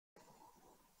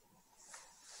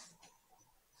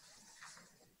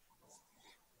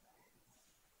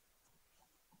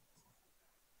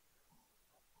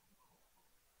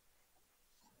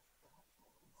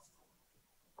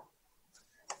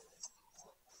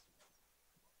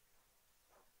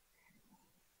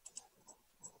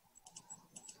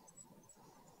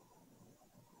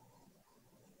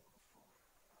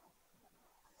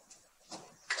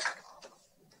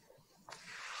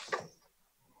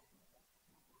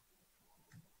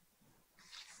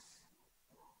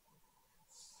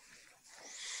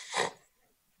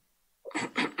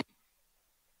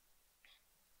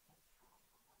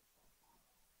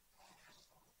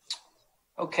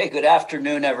Okay, good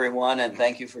afternoon, everyone, and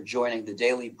thank you for joining the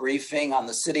daily briefing on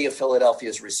the City of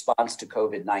Philadelphia's response to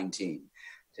COVID-19.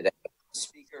 Today,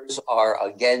 speakers are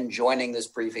again joining this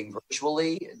briefing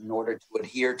virtually in order to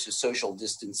adhere to social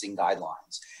distancing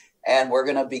guidelines. And we're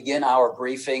going to begin our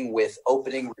briefing with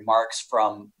opening remarks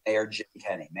from Mayor Jim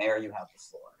Kenney. Mayor, you have the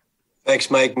floor. Thanks,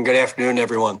 Mike, and good afternoon,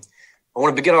 everyone. I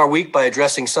want to begin our week by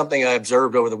addressing something I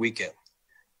observed over the weekend.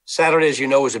 Saturday, as you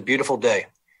know, was a beautiful day.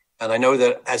 And I know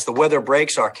that as the weather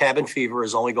breaks, our cabin fever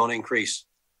is only going to increase.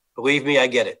 Believe me, I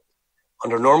get it.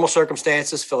 Under normal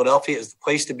circumstances, Philadelphia is the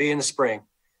place to be in the spring,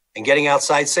 and getting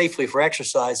outside safely for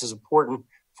exercise is important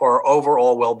for our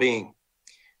overall well-being.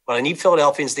 But I need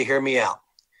Philadelphians to hear me out.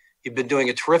 You've been doing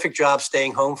a terrific job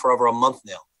staying home for over a month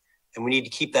now, and we need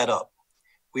to keep that up.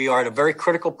 We are at a very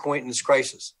critical point in this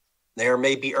crisis. There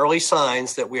may be early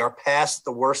signs that we are past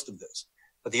the worst of this,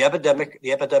 but the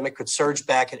epidemic could surge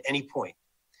back at any point.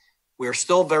 We are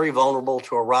still very vulnerable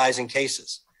to a rise in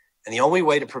cases, and the only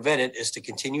way to prevent it is to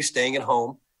continue staying at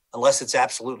home unless it's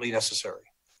absolutely necessary.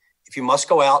 If you must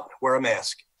go out, wear a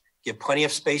mask, give plenty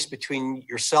of space between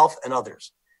yourself and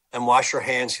others, and wash your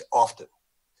hands often.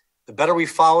 The better we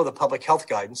follow the public health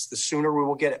guidance, the sooner we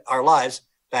will get our lives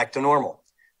back to normal.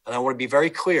 And I want to be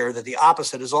very clear that the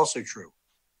opposite is also true.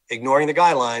 Ignoring the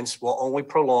guidelines will only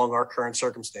prolong our current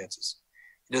circumstances.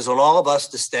 It is on all of us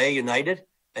to stay united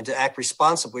and to act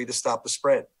responsibly to stop the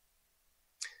spread.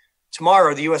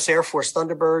 Tomorrow, the U.S. Air Force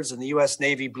Thunderbirds and the U.S.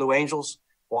 Navy Blue Angels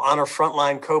will honor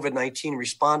frontline COVID-19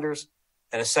 responders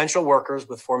and essential workers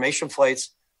with formation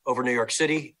flights over New York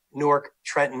City, Newark,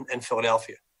 Trenton, and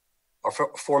Philadelphia. Our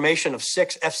formation of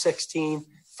 6 F-16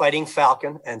 Fighting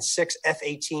Falcon and 6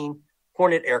 F-18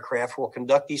 Hornet aircraft will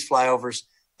conduct these flyovers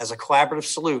as a collaborative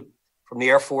salute from the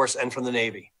Air Force and from the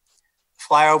Navy.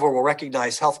 The flyover will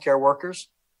recognize healthcare workers,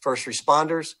 first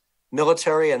responders,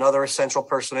 military, and other essential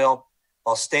personnel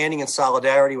while standing in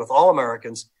solidarity with all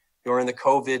Americans during the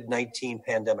COVID-19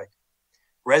 pandemic.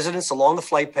 Residents along the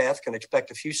flight path can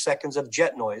expect a few seconds of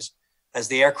jet noise as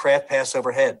the aircraft pass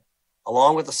overhead,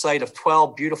 along with the sight of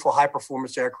 12 beautiful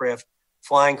high-performance aircraft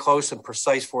flying close and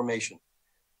precise formation.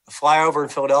 The flyover in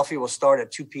Philadelphia will start at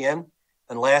 2 p.m.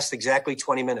 and last exactly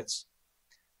 20 minutes.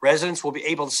 Residents will be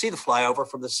able to see the flyover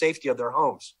from the safety of their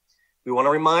homes. We want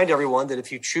to remind everyone that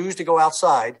if you choose to go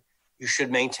outside, you should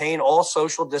maintain all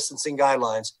social distancing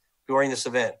guidelines during this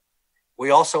event. We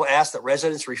also ask that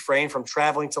residents refrain from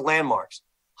traveling to landmarks,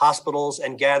 hospitals,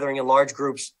 and gathering in large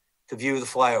groups to view the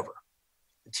flyover.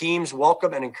 The teams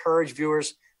welcome and encourage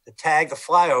viewers to tag the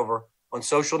flyover on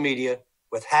social media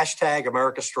with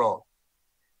 #AmericaStrong.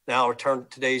 Now I'll return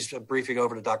today's briefing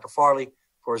over to Dr. Farley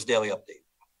for his daily update.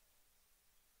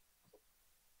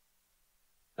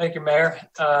 Thank you, Mayor.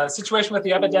 The situation with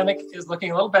the epidemic is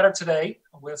looking a little better today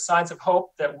with signs of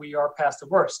hope that we are past the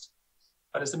worst.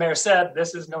 But as the mayor said,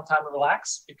 this is no time to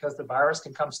relax because the virus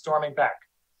can come storming back.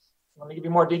 Let me give you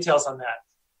more details on that.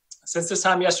 Since this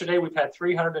time yesterday, we've had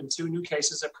 302 new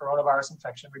cases of coronavirus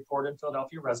infection reported in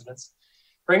Philadelphia residents,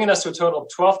 bringing us to a total of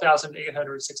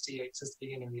 12,868 since the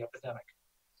beginning of the epidemic.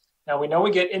 Now, we know we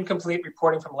get incomplete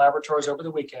reporting from laboratories over the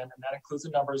weekend, and that includes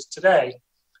the numbers today.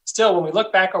 Still, when we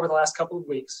look back over the last couple of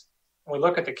weeks, and we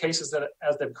look at the cases that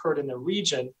as they've occurred in the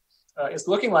region, it's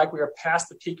looking like we are past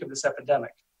the peak of this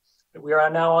epidemic, that we are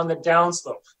now on the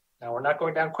downslope. Now, we're not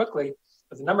going down quickly,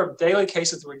 but the number of daily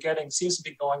cases that we're getting seems to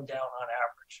be going down on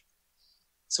average.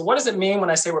 So what does it mean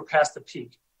when I say we're past the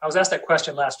peak? I was asked that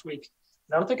question last week,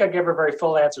 and I don't think I gave a very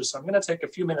full answer, so I'm going to take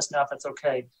a few minutes now, if that's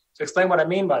okay, to explain what I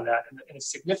mean by that and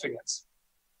its significance.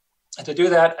 And to do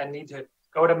that, I need to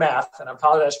go to math, and I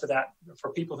apologize for that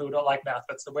for people who don't like math.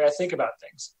 That's the way I think about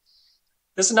things.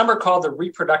 This is a number called the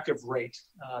reproductive rate.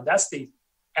 That's the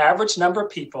average number of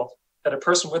people that a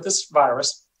person with this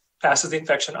virus passes the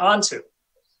infection onto.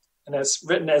 And it's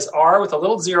written as R with a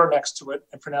little zero next to it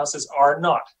and pronounced as R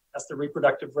naught. That's the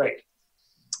reproductive rate.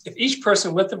 If each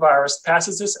person with the virus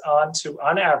passes this on to,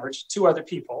 on average, 2 other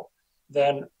people,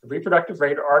 then the reproductive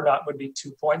rate, or R naught, would be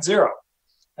 2.0.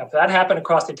 Now, if that happened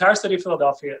across the entire city of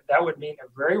Philadelphia, that would mean a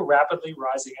very rapidly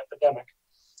rising epidemic.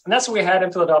 And that's what we had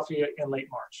in Philadelphia in late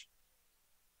March.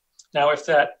 Now, if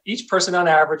that each person on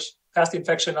average passed the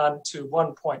infection on to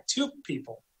 1.2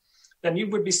 people, then you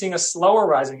would be seeing a slower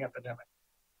rising epidemic.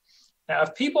 Now,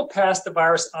 if people pass the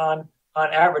virus on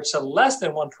average to less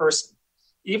than 1 person,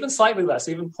 even slightly less,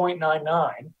 even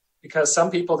 0.99, because some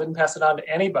people didn't pass it on to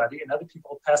anybody and other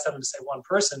people passed it on to, say, 1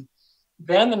 person,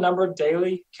 then the number of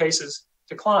daily cases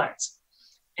declines.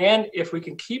 And if we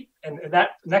can keep, in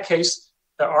that case,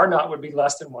 the R naught would be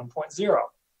less than 1.0.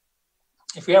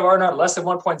 If we have R naught less than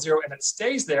 1.0 and it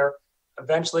stays there,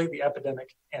 eventually the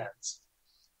epidemic ends.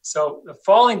 So the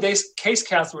falling case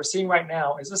counts that we're seeing right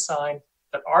now is a sign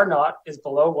that R naught is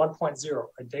below 1.0.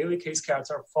 Our daily case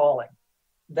counts are falling.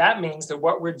 That means that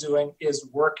what we're doing is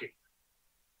working.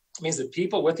 It means that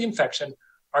people with the infection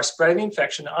are spreading the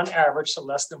infection on average to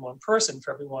less than one person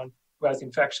for everyone who has the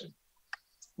infection.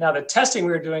 Now, the testing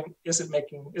we're doing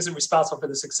isn't responsible for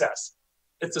the success.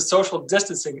 It's the social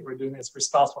distancing that we're doing that's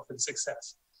responsible for the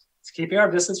success. It's keeping our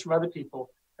distance from other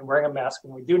people and wearing a mask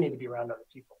when we do need to be around other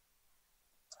people.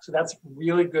 So that's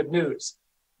really good news.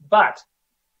 But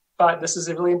this is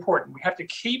really important. We have to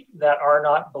keep that R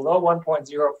naught below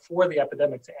 1.0 for the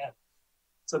epidemic to end.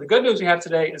 So the good news we have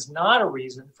today is not a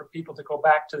reason for people to go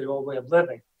back to the old way of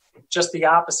living. Just the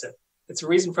opposite. It's a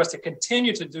reason for us to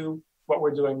continue to do what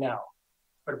we're doing now.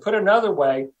 Or to put it another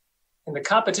way, in the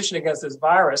competition against this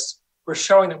virus, we're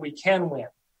showing that we can win.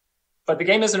 But the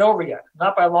game isn't over yet,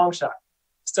 not by a long shot.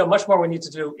 Still much more we need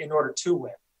to do in order to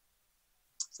win.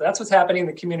 So that's what's happening in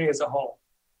the community as a whole.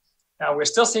 Now, we're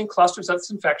still seeing clusters of this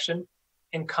infection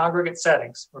in congregate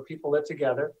settings where people live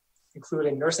together,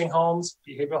 including nursing homes,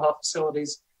 behavioral health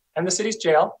facilities, and the city's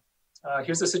jail.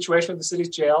 Here's the situation with the city's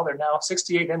jail. There are now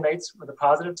 68 inmates with a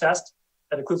positive test.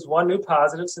 That includes one new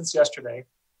positive since yesterday,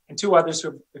 and 2 others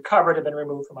who have recovered have been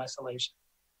removed from isolation.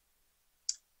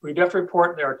 We do have to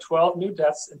report there are 12 new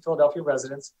deaths in Philadelphia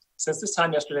residents since this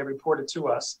time yesterday reported to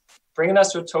us, bringing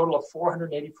us to a total of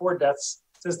 484 deaths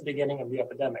since the beginning of the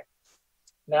epidemic.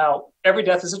 Now, every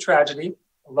death is a tragedy.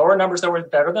 Lower numbers are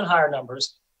better than higher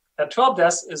numbers. That 12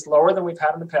 deaths is lower than we've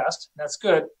had in the past. That's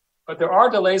good, but there are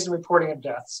delays in reporting of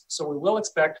deaths. So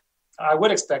I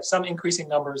would expect some increasing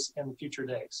numbers in the future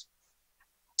days.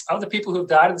 Of the people who've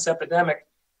died in this epidemic,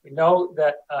 we know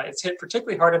that it's hit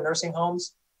particularly hard in nursing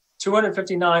homes.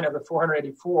 259 of the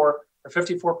 484, or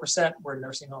 54%, were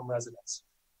nursing home residents.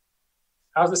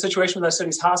 How's the situation with our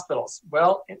city's hospitals?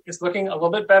 Well, it's looking a little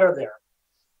bit better there.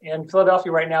 In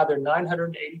Philadelphia right now, there are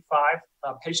 985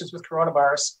 patients with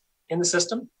coronavirus in the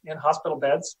system, in hospital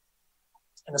beds.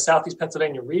 In the Southeast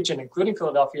Pennsylvania region, including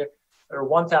Philadelphia, there are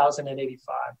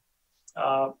 1,085.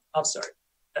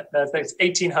 That's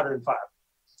 1,805.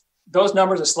 Those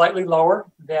numbers are slightly lower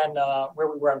than where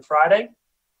we were on Friday.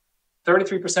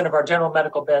 33% of our general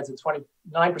medical beds and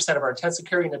 29% of our intensive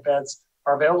care unit beds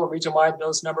are available region-wide.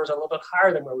 Those numbers are a little bit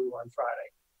higher than where we were on Friday.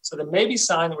 So there may be a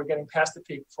sign that we're getting past the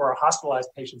peak for our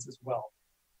hospitalized patients as well.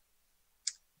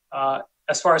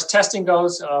 As far as testing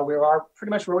goes, we are pretty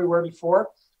much where we were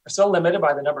before. We're still limited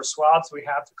by the number of swabs we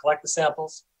have to collect the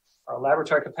samples, our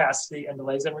laboratory capacity, and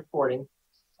delays in reporting.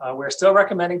 We're still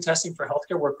recommending testing for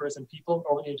healthcare workers and people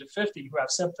over the age of 50 who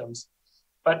have symptoms.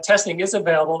 But testing is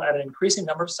available at an increasing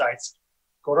number of sites.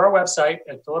 Go to our website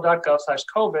at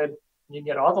phila.gov/COVID, and you can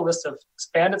get all the list of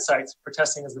expanded sites for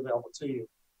testing is available to you.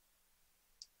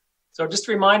 So just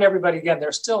to remind everybody again, there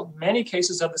are still many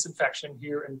cases of this infection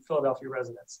here in Philadelphia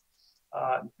residents.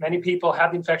 Many people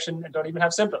have the infection and don't even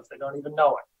have symptoms. They don't even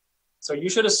know it. So you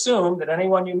should assume that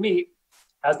anyone you meet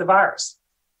has the virus.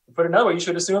 To put it another way, you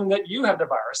should assume that you have the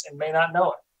virus and may not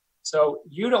know it. So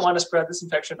you don't want to spread this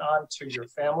infection on to your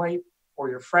family or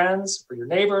your friends or your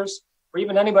neighbors or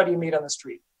even anybody you meet on the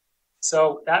street.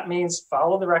 So that means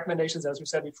follow the recommendations as we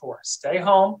said before. Stay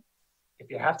home. If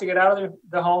you have to get out of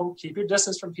the home, keep your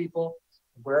distance from people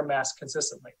and wear a mask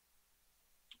consistently.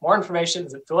 More information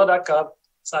is at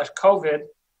phila.gov/COVID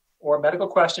or medical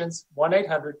questions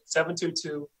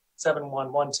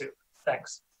 1-800-722-7112.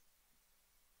 Thanks.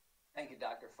 Thank you,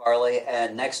 Dr. Farley.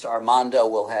 And next, Armando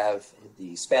will have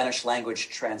the Spanish language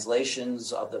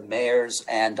translations of the mayor's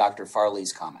and Dr.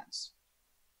 Farley's comments.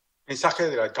 Mensaje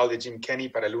del alcalde Jim Kenney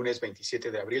para el lunes 27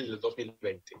 de abril del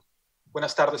 2020.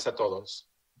 Buenas tardes a todos.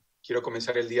 Quiero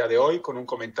comenzar el día de hoy con un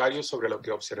comentario sobre lo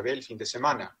que observé el fin de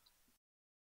semana.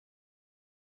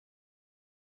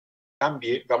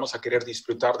 También vamos a querer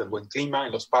disfrutar del buen clima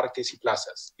en los parques y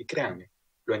plazas. Y créanme,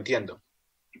 lo entiendo.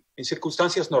 En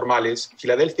circunstancias normales,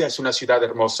 Filadelfia es una ciudad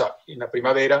hermosa en la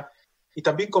primavera y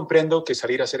también comprendo que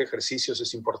salir a hacer ejercicios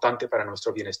es importante para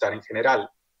nuestro bienestar en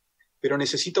general. Pero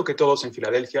necesito que todos en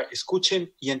Filadelfia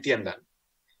escuchen y entiendan.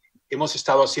 Hemos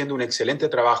estado haciendo un excelente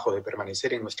trabajo de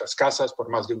permanecer en nuestras casas por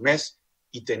más de un mes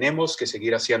y tenemos que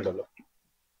seguir haciéndolo.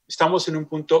 Estamos en un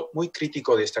punto muy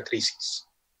crítico de esta crisis.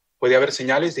 Puede haber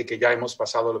señales de que ya hemos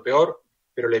pasado lo peor,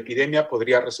 pero la epidemia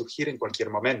podría resurgir en cualquier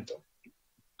momento.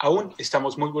 Aún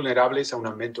estamos muy vulnerables a un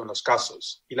aumento en los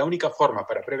casos y la única forma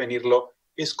para prevenirlo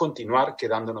es continuar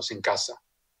quedándonos en casa.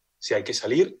 Si hay que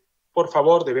salir, por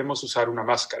favor debemos usar una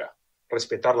máscara,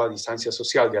 respetar la distancia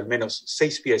social de al menos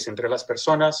 6 pies entre las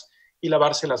personas y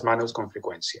lavarse las manos con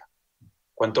frecuencia.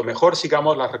 Cuanto mejor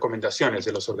sigamos las recomendaciones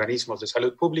de los organismos de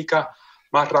salud pública,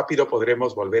 más rápido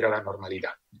podremos volver a la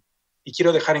normalidad. Y Y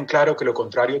quiero dejar en claro que lo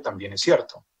contrario también es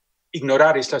cierto.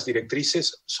 Ignorar estas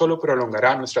directrices solo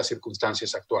prolongará nuestras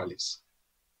circunstancias actuales.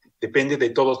 Depende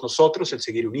de todos nosotros el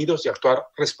seguir unidos y actuar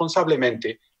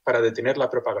responsablemente para detener la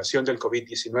propagación del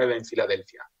COVID-19 en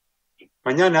Filadelfia.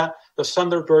 Mañana, los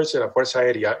Thunderbirds de la Fuerza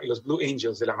Aérea y los Blue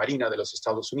Angels de la Marina de los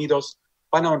Estados Unidos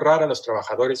van a honrar a los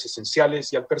trabajadores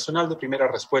esenciales y al personal de primera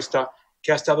respuesta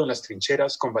que ha estado en las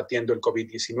trincheras combatiendo el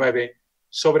COVID-19,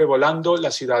 sobrevolando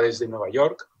las ciudades de Nueva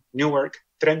York, Newark,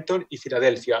 Trenton y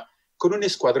Filadelfia, con un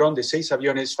escuadrón de 6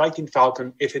 aviones Fighting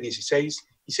Falcon F-16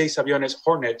 y 6 aviones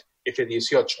Hornet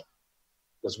F-18.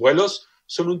 Los vuelos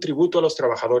son un tributo a los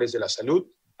trabajadores de la salud,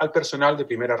 al personal de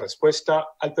primera respuesta,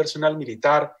 al personal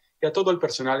militar y a todo el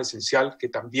personal esencial que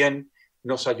también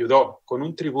nos ayudó con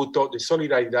un tributo de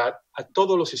solidaridad a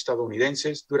todos los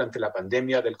estadounidenses durante la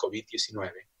pandemia del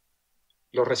COVID-19.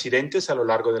 Los residentes a lo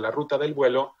largo de la ruta del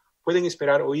vuelo pueden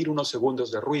esperar oír unos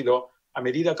segundos de ruido a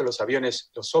medida que los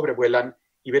aviones los sobrevuelan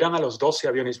y verán a los 12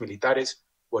 aviones militares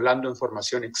volando en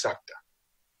formación exacta.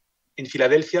 En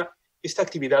Filadelfia, esta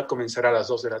actividad comenzará a las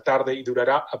 2 de la tarde y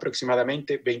durará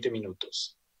aproximadamente 20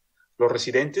 minutos. Los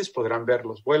residentes podrán ver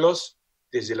los vuelos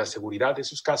desde la seguridad de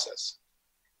sus casas.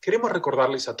 Queremos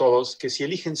recordarles a todos que si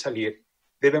eligen salir,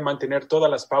 deben mantener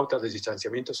todas las pautas de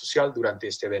distanciamiento social durante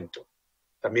este evento.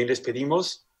 También les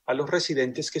pedimos a los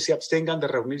residentes que se abstengan de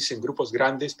reunirse en grupos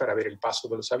grandes para ver el paso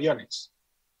de los aviones.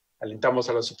 Alentamos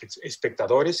a los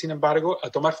espectadores, sin embargo, a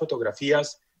tomar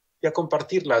fotografías y a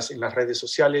compartirlas en las redes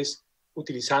sociales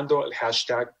utilizando el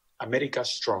hashtag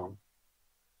AmericaStrong.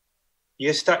 Y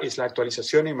esta es la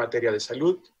actualización en materia de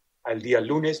salud al día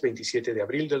lunes 27 de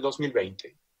abril del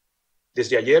 2020.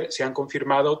 Desde ayer se han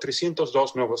confirmado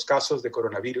 302 nuevos casos de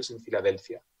coronavirus en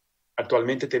Filadelfia.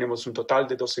 Actualmente tenemos un total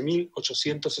de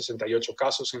 12.868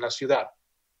 casos en la ciudad.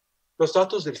 Los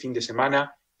datos del fin de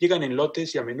semana llegan en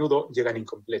lotes y a menudo llegan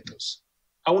incompletos.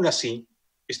 Aún así,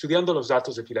 estudiando los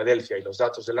datos de Filadelfia y los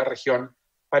datos de la región,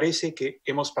 parece que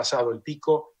hemos pasado el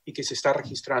pico y que se está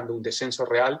registrando un descenso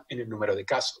real en el número de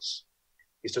casos.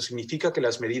 Esto significa que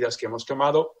las medidas que hemos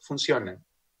tomado funcionan.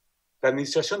 La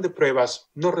administración de pruebas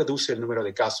no reduce el número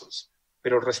de casos,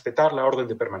 pero respetar la orden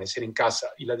de permanecer en casa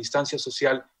y la distancia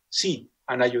social sí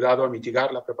han ayudado a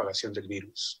mitigar la propagación del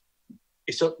virus.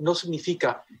 Esto no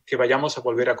significa que vayamos a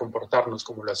volver a comportarnos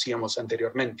como lo hacíamos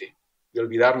anteriormente y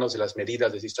olvidarnos de las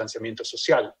medidas de distanciamiento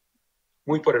social.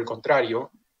 Muy por el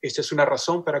contrario, esta es una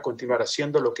razón para continuar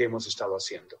haciendo lo que hemos estado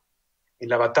haciendo. En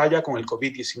la batalla con el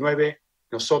COVID-19,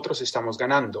 nosotros estamos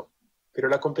ganando, pero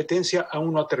la competencia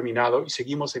aún no ha terminado y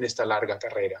seguimos en esta larga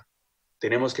carrera.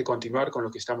 Tenemos que continuar con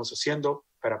lo que estamos haciendo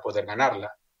para poder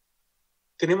ganarla.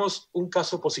 Tenemos un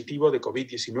caso positivo de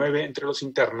COVID-19 entre los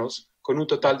internos, con un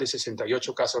total de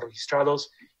 68 casos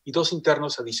registrados y 2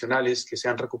 internos adicionales que se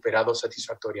han recuperado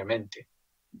satisfactoriamente.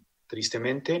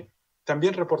 Tristemente,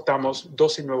 también reportamos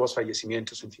 12 nuevos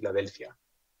fallecimientos en Filadelfia.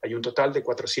 Hay un total de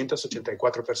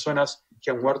 484 personas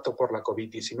que han muerto por la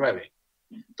COVID-19.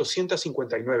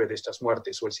 259 de estas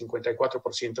muertes, o el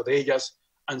 54% de ellas,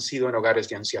 han sido en hogares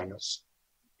de ancianos.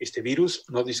 Este virus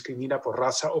no discrimina por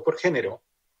raza o por género.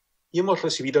 Y hemos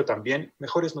recibido también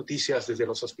mejores noticias desde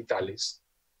los hospitales.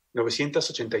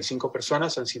 985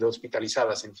 personas han sido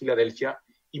hospitalizadas en Filadelfia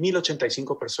y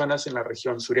 1.085 personas en la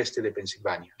región sureste de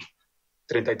Pensilvania.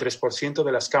 33%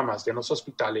 de las camas de los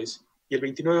hospitales y el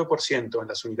 29% en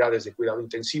las unidades de cuidado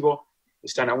intensivo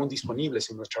están aún disponibles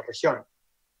en nuestra región.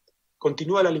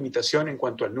 Continúa la limitación en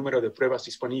cuanto al número de pruebas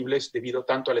disponibles debido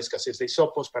tanto a la escasez de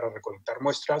hisopos para recolectar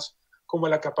muestras como a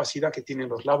la capacidad que tienen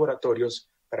los laboratorios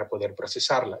para poder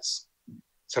procesarlas.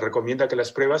 Se recomienda que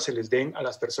las pruebas se les den a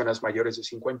las personas mayores de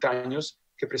 50 años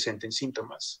que presenten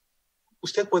síntomas.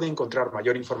 Usted puede encontrar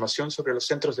mayor información sobre los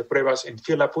centros de pruebas en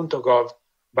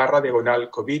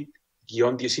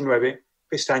fila.gov/COVID-19,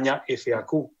 pestaña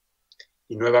FAQ.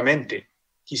 Y nuevamente,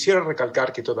 quisiera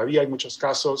recalcar que todavía hay muchos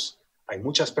casos, hay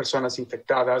muchas personas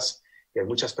infectadas y hay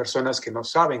muchas personas que no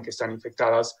saben que están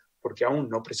infectadas porque aún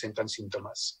no presentan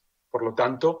síntomas. Por lo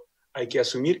tanto, hay que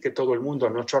asumir que todo el mundo a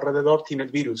nuestro alrededor tiene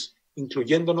el virus,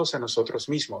 incluyéndonos a nosotros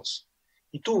mismos.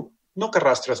 Y tú no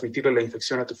querrás transmitirle la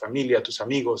infección a tu familia, a tus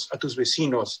amigos, a tus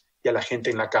vecinos y a la gente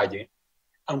en la calle.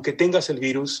 Aunque tengas el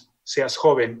virus, seas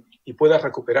joven y puedas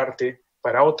recuperarte,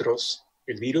 para otros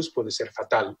el virus puede ser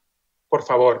fatal. Por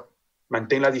favor,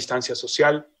 mantén la distancia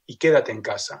social y quédate en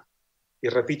casa. Y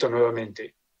repito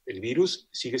nuevamente, el virus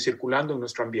sigue circulando en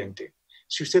nuestro ambiente.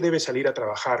 Si usted debe salir a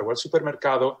trabajar o al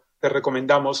supermercado, le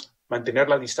recomendamos mantener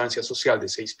la distancia social de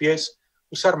 6 pies,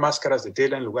 usar máscaras de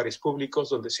tela en lugares públicos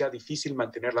donde sea difícil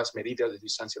mantener las medidas de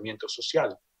distanciamiento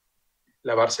social,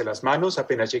 lavarse las manos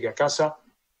apenas llegue a casa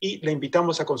y le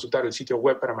invitamos a consultar el sitio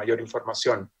web para mayor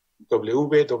información,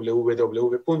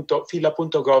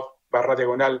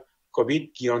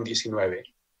 www.fila.gov/COVID-19.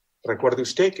 Recuerde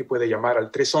usted que puede llamar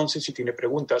al 311 si tiene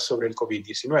preguntas sobre el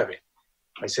COVID-19.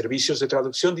 Hay servicios de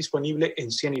traducción disponibles en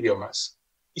 100 idiomas.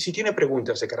 Y si tiene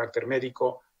preguntas de carácter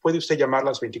médico, puede usted llamar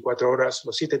las 24 horas,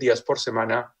 los 7 días por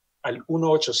semana, al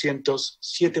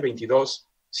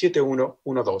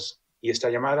 1-800-722-7112. Y esta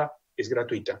llamada es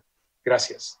gratuita.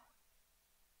 Gracias.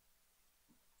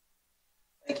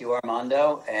 Thank you,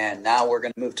 Armando. And now we're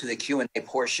going to move to the Q&A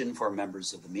portion for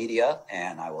members of the media.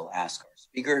 And I will ask our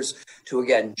speakers to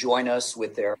again join us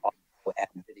with their audio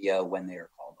and video when they are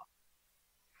called on.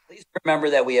 Please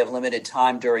remember that we have limited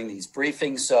time during these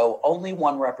briefings, so only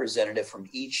one representative from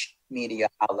each media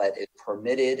outlet is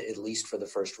permitted, at least for the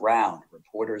first round.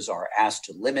 Reporters are asked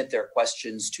to limit their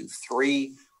questions to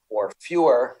 3 or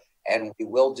fewer, and we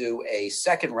will do a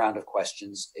second round of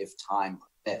questions if time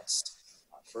permits.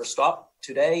 First up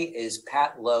today is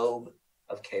Pat Loeb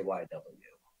of KYW.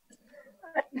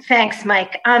 Thanks,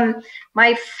 Mike.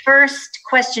 My first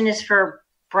question is for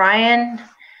Brian.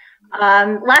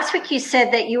 Last week you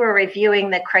said that you were reviewing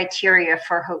the criteria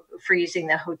for using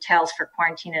the hotels for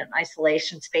quarantine and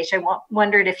isolation space. I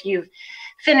wondered if you've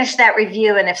finished that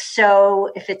review, and if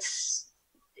so, if it's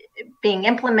being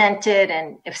implemented,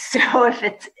 and if so, if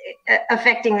it's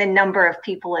affecting the number of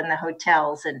people in the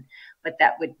hotels and what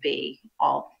that would be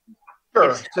all.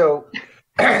 Sure. So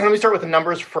let me start with the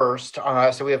numbers first.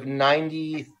 So we have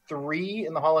 93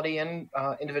 in the Holiday Inn,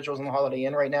 individuals in the Holiday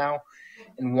Inn right now,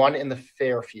 and 1 in the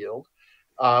Fairfield.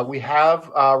 We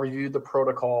have reviewed the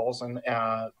protocols, and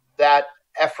that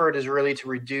effort is really to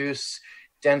reduce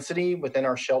density within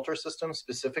our shelter system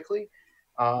specifically.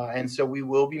 And so we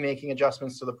will be making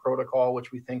adjustments to the protocol,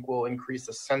 which we think will increase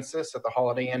the census at the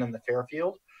Holiday Inn and the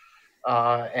Fairfield,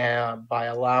 and by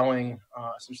allowing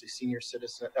essentially seniors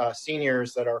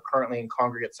that are currently in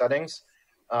congregate settings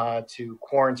to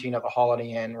quarantine at the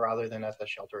Holiday Inn rather than at the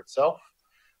shelter itself.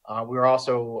 We're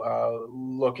also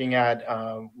looking at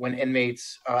when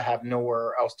inmates have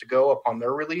nowhere else to go upon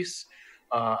their release,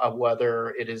 of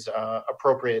whether it is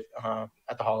appropriate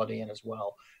at the Holiday Inn as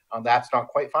well. That's not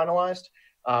quite finalized.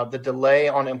 The delay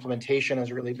on implementation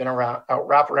has really been around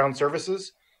wraparound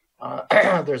services.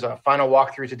 There's a final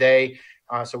walkthrough today,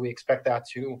 so we expect that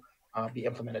to be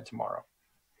implemented tomorrow.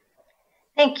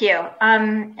 Thank you.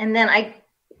 And then I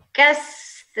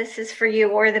guess this is for you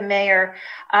or the mayor.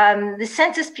 The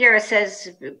Census Bureau says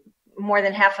more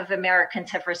than half of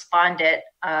Americans have responded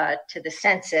to the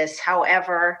census.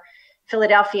 However,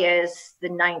 Philadelphia is the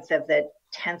 9th of the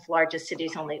 10th largest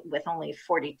cities, with only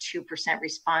 42%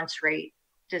 response rate.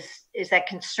 Is that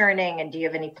concerning, and do you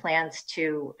have any plans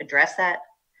to address that?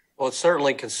 Well, it's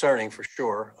certainly concerning for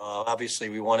sure. Obviously,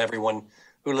 we want everyone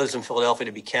who lives in Philadelphia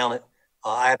to be counted.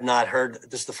 I have not heard,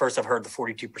 this is the first I've heard the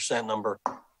 42% number.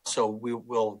 So we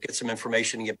will get some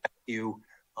information and get back to you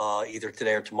either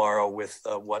today or tomorrow with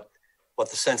what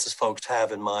the census folks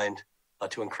have in mind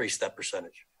to increase that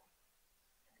percentage.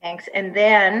 Thanks. And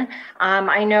then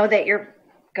I know that you're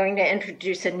going to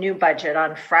introduce a new budget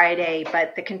on Friday,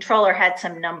 but the controller had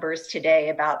some numbers today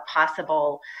about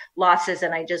possible losses,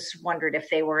 and I just wondered if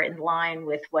they were in line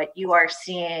with what you are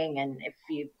seeing, and if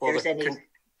there's any.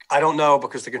 I don't know,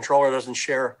 because the controller doesn't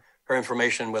share her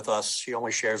information with us. She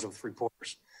only shares with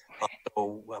reporters.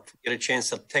 So if we get a chance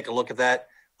to take a look at that.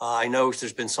 I know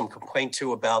there's been some complaint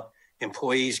too about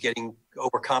employees getting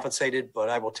overcompensated, but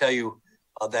I will tell you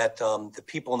that the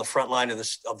people on the front line of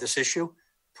this issue,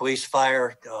 police,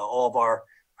 fire, all of our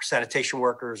sanitation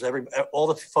workers, all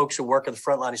the folks who work at the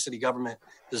front line of city government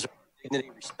deserve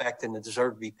dignity, respect, and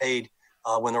deserve to be paid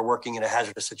when they're working in a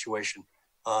hazardous situation.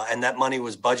 And that money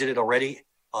was budgeted already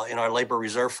in our labor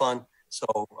reserve fund. So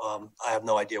I have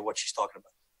no idea what she's talking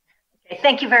about. Okay,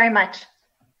 thank you very much.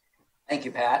 Thank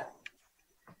you, Pat.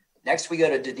 Next, we go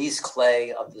to Denise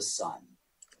Clay of The Sun.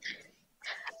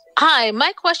 Hi,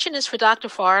 my question is for Dr.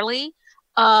 Farley.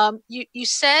 You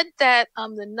said that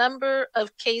the number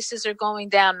of cases are going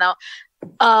down now.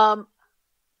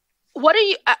 What are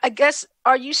you? I guess,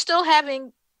 are you still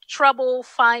having trouble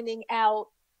finding out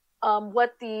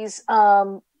what these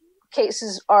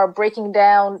cases are breaking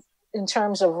down in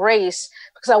terms of race?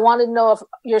 Because I want to know if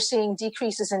you're seeing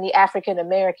decreases in the African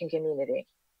American community.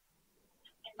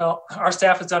 Well, our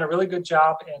staff has done a really good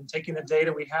job in taking the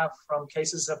data we have from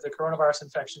cases of the coronavirus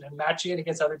infection and matching it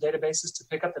against other databases to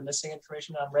pick up the missing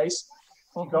information on race.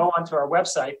 If you go onto our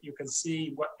website, you can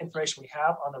see what information we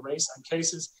have on the race on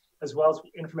cases, as well as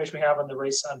information we have on the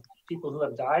race on people who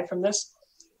have died from this.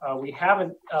 We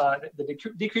haven't, the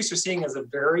decrease we're seeing is a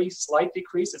very slight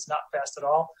decrease. It's not fast at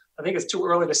all. I think it's too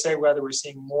early to say whether we're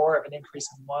seeing more of an increase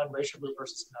in one racial group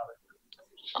versus another.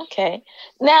 Okay.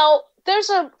 Now, there's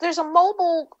a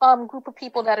mobile group of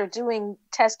people that are doing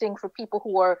testing for people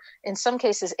who are, in some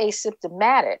cases,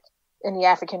 asymptomatic in the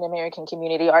African American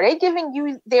community. Are they giving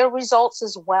you their results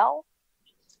as well?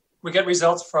 We get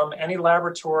results from any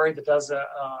laboratory that does a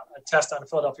test on a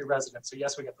Philadelphia resident. So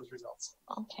yes, we get those results.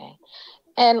 Okay.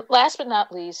 And last but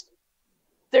not least,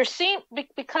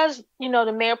 because,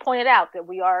 the mayor pointed out that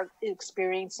we are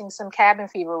experiencing some cabin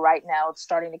fever right now. It's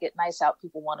starting to get nice out.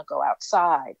 People want to go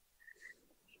outside.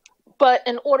 But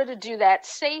in order to do that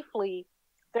safely,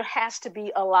 there has to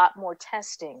be a lot more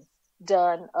testing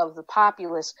done of the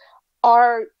populace.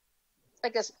 Are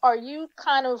you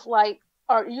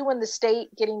in the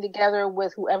state getting together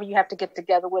with whoever you have to get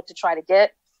together with to try to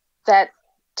get that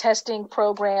testing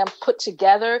program put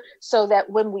together so that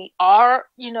when we are,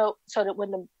 so that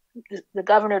when the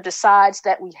governor decides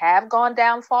that we have gone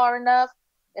down far enough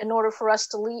in order for us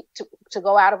to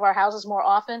go out of our houses more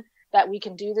often, that we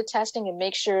can do the testing and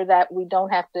make sure that we don't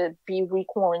have to be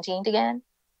re-quarantined again?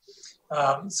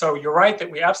 So you're right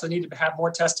that we absolutely need to have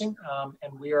more testing,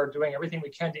 and we are doing everything we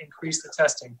can to increase the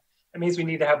testing. It means we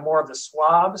need to have more of the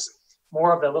swabs,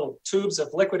 more of the little tubes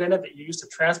of liquid in it that you use to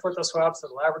transport those swabs to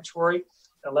the laboratory.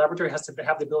 The laboratory has to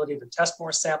have the ability to test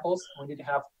more samples. We need to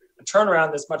have a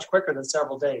turnaround that's much quicker than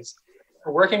several days.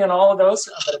 We're working on all of those,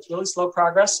 but it's really slow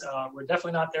progress. We're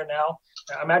definitely not there now.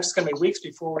 I imagine it's going to be weeks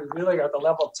before we really are at the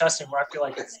level of testing where I feel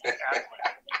like it's adequate.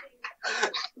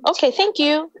 Okay, thank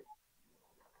you.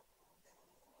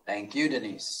 Thank you,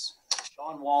 Denise.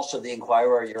 Sean Walsh of the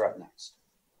Inquirer, you're up next.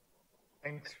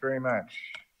 Thanks very much.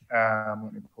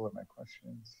 Let me pull up my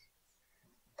questions.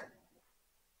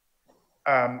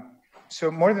 So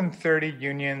more than 30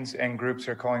 unions and groups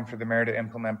are calling for the mayor to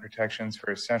implement protections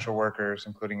for essential workers,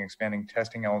 including expanding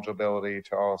testing eligibility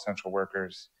to all essential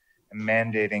workers and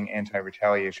mandating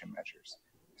anti-retaliation measures.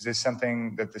 Is this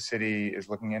something that the city is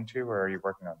looking into, or are you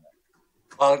working on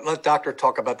that? Let Doctor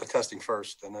talk about the testing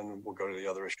first, and then we'll go to the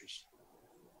other issues.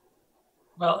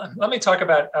 Well, let me talk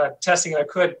about testing, if I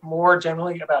could, more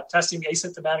generally about testing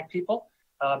asymptomatic people,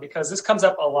 because this comes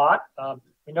up a lot.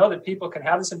 We know that people can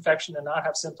have this infection and not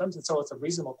have symptoms, and so it's a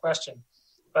reasonable question.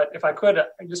 But if I could,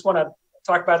 I just want to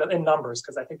talk about it in numbers,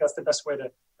 because I think that's the best way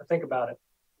to think about it.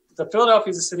 So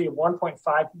Philadelphia is a city of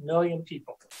 1.5 million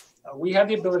people. We have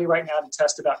the ability right now to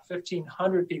test about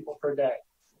 1,500 people per day,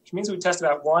 which means we test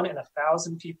about 1 in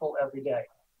 1,000 people every day.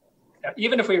 Now,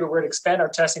 even if we were to expand our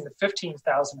testing to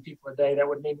 15,000 people a day, that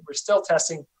would mean we're still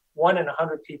testing 1 in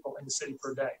 100 people in the city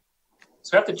per day.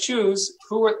 So we have to choose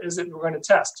who is it we're going to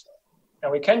test.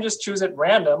 Now, we can just choose at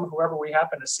random, whoever we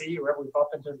happen to see, whoever we bump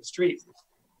into in the street.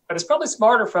 But it's probably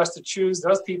smarter for us to choose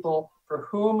those people for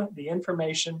whom the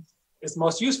information is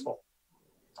most useful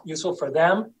for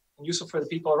them and useful for the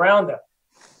people around them.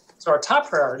 So our top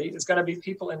priority is going to be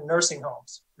people in nursing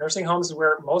homes. Nursing homes is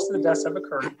where most of the deaths have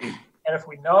occurred. And if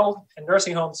we know in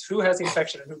nursing homes who has the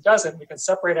infection and who doesn't, we can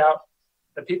separate out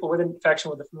the people with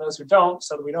infection from those who don't,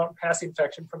 so that we don't pass the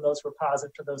infection from those who are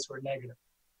positive to those who are negative.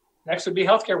 Next would be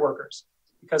healthcare workers,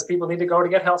 because people need to go to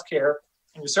get healthcare,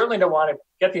 and you certainly don't want to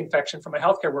get the infection from a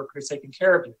healthcare worker who's taking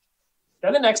care of you.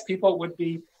 Then the next people would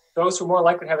be those who are more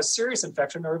likely to have a serious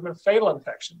infection or even a fatal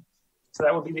infection. So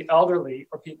that would be the elderly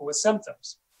or people with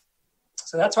symptoms.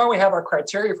 So that's why we have our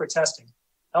criteria for testing.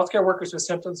 Healthcare workers with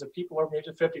symptoms, of people over the age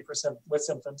of 50 with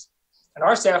symptoms. And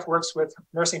our staff works with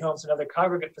nursing homes and other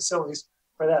congregate facilities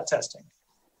for that testing.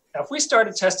 Now, if we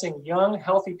started testing young,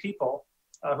 healthy people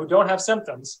who don't have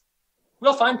symptoms,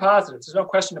 we'll find positives. There's no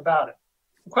question about it.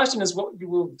 The question is what you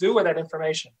will do with that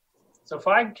information. So if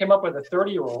I came up with a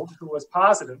 30-year-old who was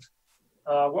positive,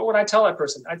 what would I tell that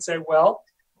person? I'd say, well,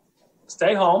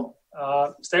 stay home,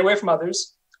 stay away from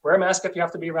others, wear a mask if you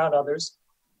have to be around others.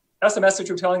 That's the message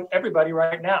we're telling everybody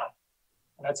right now.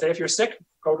 And I'd say, if you're sick,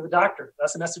 go to the doctor.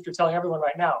 That's the message you're telling everyone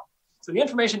right now. So the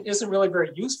information isn't really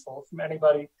very useful for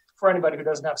anybody who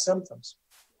doesn't have symptoms.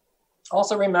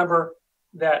 Also remember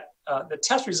that the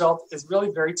test result is really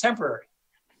very temporary.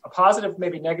 A positive may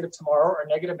be negative tomorrow, or a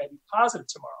negative may be positive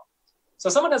tomorrow. So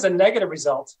if someone has a negative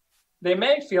result, they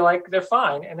may feel like they're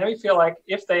fine, and they may feel like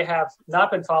if they have not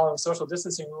been following social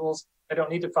distancing rules, they don't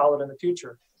need to follow it in the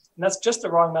future. And that's just the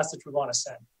wrong message we want to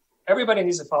send. Everybody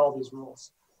needs to follow these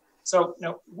rules. So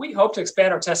we hope to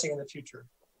expand our testing in the future.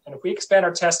 And if we expand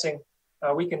our testing,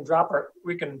 we can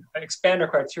expand our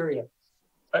criteria.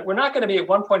 But we're not going to be at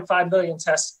 1.5 million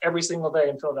tests every single day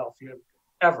in Philadelphia,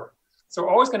 ever. So we're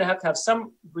always going to have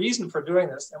some reason for doing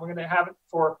this, and we're going to have it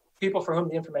for people for whom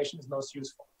the information is most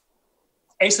useful.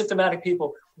 Asymptomatic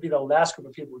people would be the last group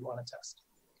of people we want to test.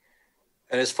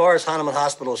 And as far as Hahnemann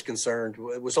Hospital is concerned,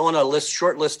 it was on a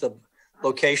short list of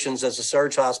locations as a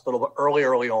surge hospital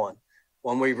early on.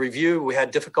 When we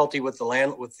had difficulty with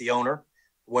the owner.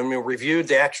 When we reviewed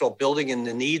the actual building and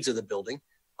the needs of the building,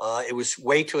 it was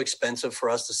way too expensive for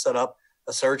us to set up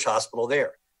a surge hospital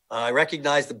there. I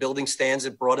recognize the building stands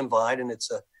at Broad and Vine, and it's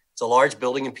a large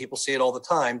building and people see it all the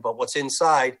time, but what's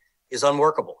inside is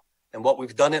unworkable. And what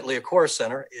we've done at Leocora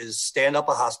Center is stand up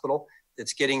a hospital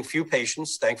that's getting few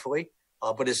patients, thankfully,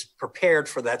 but is prepared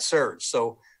for that surge.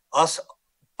 So us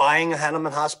buying a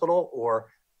Hahnemann Hospital or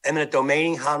eminent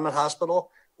domaining Hahnemann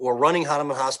Hospital or running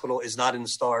Hahnemann Hospital is not in the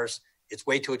stars. It's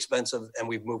way too expensive, and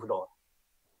we've moved on.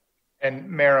 And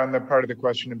Mayor, on the part of the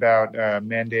question about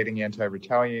mandating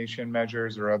anti-retaliation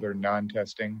measures or other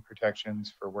non-testing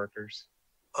protections for workers?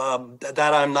 That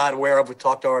I'm not aware of. We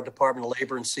talked to our Department of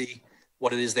Labor and see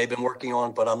what it is they've been working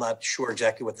on, but I'm not sure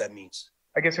exactly what that means.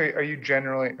 I guess, are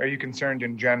you concerned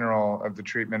in general of the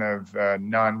treatment of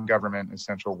non-government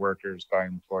essential workers by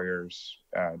employers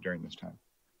during this time?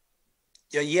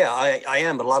 Yeah, I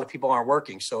am, but a lot of people aren't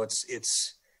working. So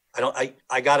I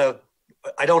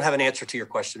don't have an answer to your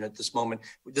question at this moment.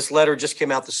 This letter just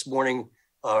came out this morning,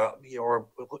 or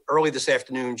early this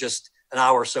afternoon, just an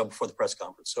hour or so before the press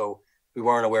conference. So we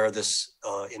weren't aware of this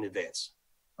in advance.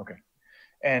 Okay.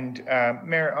 And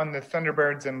Mayor, on the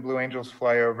Thunderbirds and Blue Angels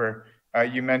flyover,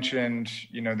 you mentioned,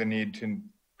 the need to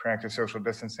practice social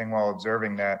distancing while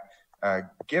observing that.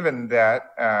 Given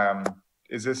that,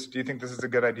 do you think this is a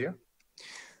good idea?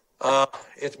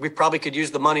 We probably could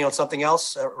use the money on something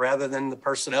else rather than the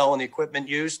personnel and the equipment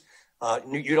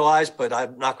utilized, but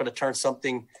I'm not going to turn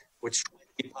something which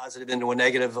be positive into a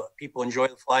negative. People enjoy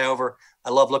the flyover. I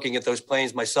love looking at those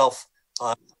planes myself.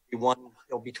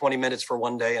 It'll be 20 minutes for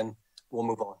one day and we'll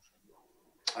move on.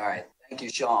 All right. Thank you,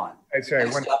 Sean. Sorry,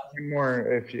 one more.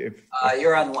 If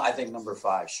you're on, I think, number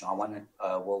 5, Sean.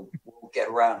 We'll get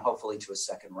around, hopefully, to a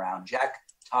second round. Jack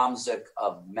Tomzik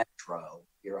of Metro,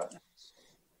 you're up next.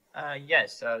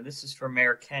 Yes, this is for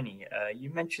Mayor Kenny.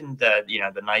 You mentioned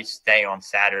the nice day on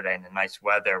Saturday and the nice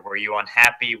weather. Were you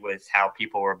unhappy with how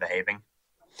people were behaving?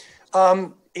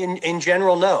 In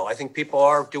general, no. I think people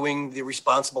are doing the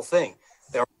responsible thing.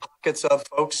 There are pockets of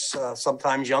folks,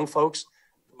 sometimes young folks,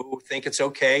 who think it's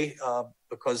okay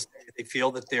because they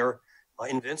feel that they're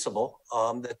invincible,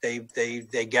 that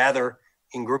they gather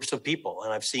in groups of people.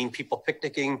 And I've seen people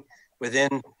picnicking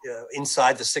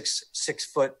inside the six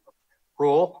foot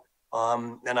rule.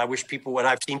 And I wish people would.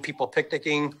 I've seen people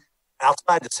picnicking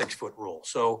outside the 6 foot rule.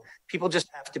 So people just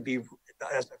have to be,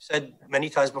 as I've said many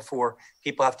times before,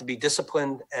 people have to be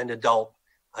disciplined and adult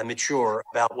and mature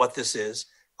about what this is.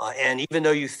 And even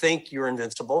though you think you're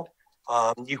invincible,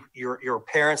 your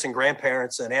parents and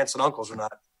grandparents and aunts and uncles are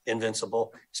not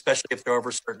invincible, especially if they're over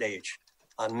a certain age.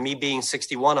 Me being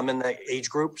 61, I'm in that age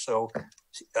group. So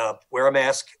wear a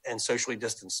mask and socially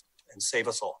distance and save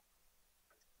us all.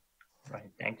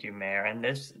 Right. Thank you, Mayor. And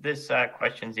this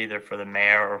question's either for the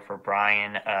mayor or for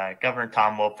Brian. Governor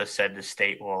Tom Wolf has said the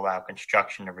state will allow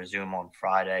construction to resume on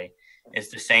Friday. Is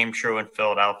the same true in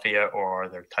Philadelphia, or are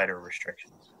there tighter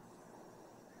restrictions?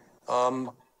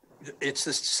 It's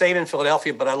the same in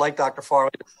Philadelphia, but I like Dr.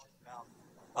 Farley to talk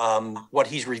about what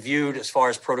he's reviewed as far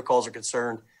as protocols are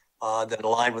concerned that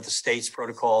align with the state's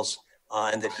protocols,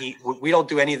 and that we don't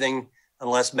do anything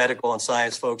unless medical and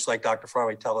science folks like Dr.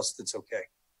 Farley tell us that's okay.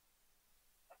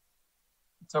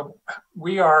 So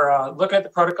we are looking at the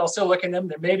protocol, still looking at them.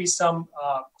 There may be some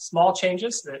small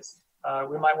changes that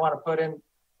we might want to put in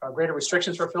greater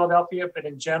restrictions for Philadelphia, but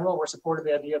in general, we're supportive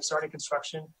of the idea of starting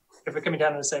construction if we're coming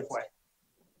down in a safe way.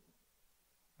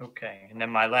 Okay, and then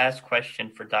my last question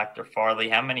for Dr. Farley,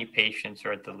 how many patients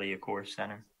are at the Leocora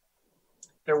Center?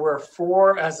 There were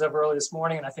 4 as of early this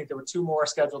morning, and I think there were 2 more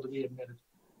scheduled to be admitted.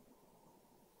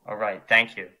 All right,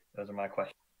 thank you. Those are my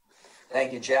questions.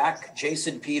 Thank you, Jack.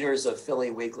 Jason Peters of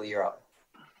Philly Weekly, you're up.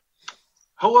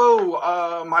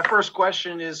 Hello. My first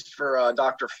question is for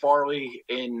Dr. Farley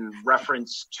in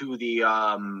reference to the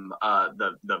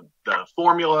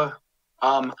formula.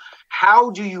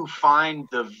 How do you find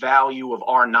the value of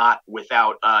R0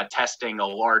 without testing a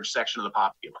large section of the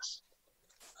populace?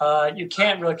 You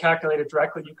can't really calculate it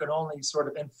directly. You can only sort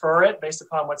of infer it based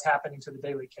upon what's happening to the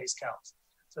daily case counts.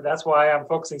 So that's why I'm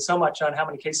focusing so much on how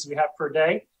many cases we have per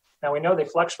day. Now, we know they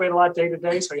fluctuate a lot day to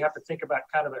day, so you have to think about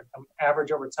kind of an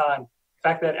average over time. The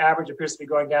fact that average appears to be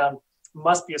going down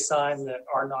must be a sign that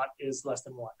R0 is less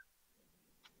than 1.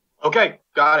 Okay,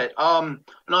 got it.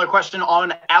 Another question.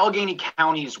 On Allegheny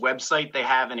County's website, they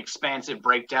have an expansive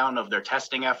breakdown of their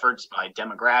testing efforts by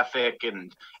demographic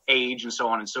and age and so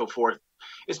on and so forth.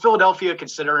 Is Philadelphia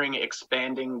considering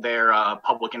expanding their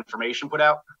public information put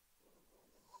out?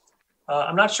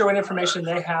 I'm not sure what information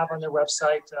they have on their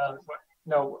website.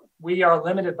 No, we are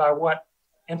limited by what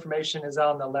information is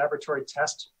on the laboratory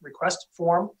test request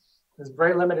form. There's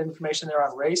very limited information there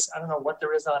on race. I don't know what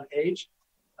there is on age.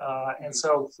 And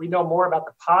so we know more about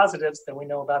the positives than we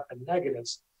know about the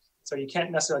negatives. So you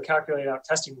can't necessarily calculate out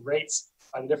testing rates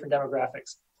by the different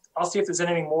demographics. I'll see if there's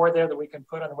anything more there that we can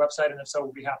put on the website, and if so,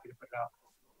 we'll be happy to put it out.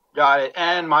 Got it.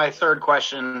 And my third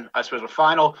question, I suppose the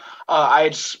final, I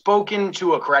had spoken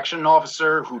to a correctional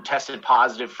officer who tested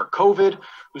positive for COVID,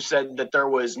 who said that there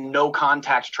was no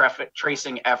contact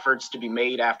tracing efforts to be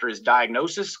made after his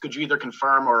diagnosis. Could you either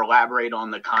confirm or elaborate on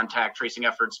the contact tracing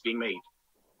efforts being made?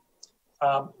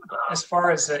 As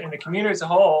far as in the community as a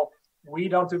whole, we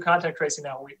don't do contact tracing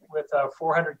now. With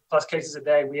 400 plus cases a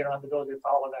day, we don't have the ability to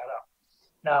follow that up.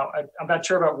 Now, I'm not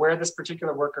sure about where this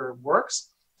particular worker works,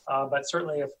 but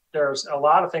certainly if there's a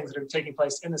lot of things that are taking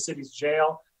place in the city's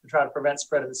jail to try to prevent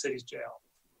spread of the city's jail.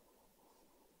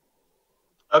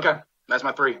 Okay, that's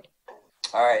my three.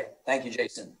 All right, thank you,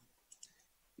 Jason.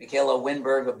 Michaela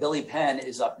Winberg of Billy Penn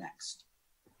is up next.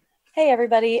 Hey,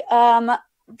 everybody.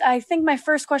 I think my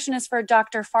first question is for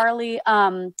Dr. Farley.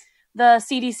 The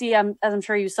CDC, as I'm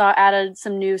sure you saw, added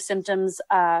some new symptoms,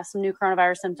 some new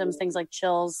coronavirus symptoms, things like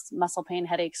chills, muscle pain,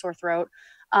 headache, sore throat.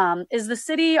 Are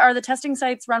the testing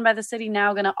sites run by the city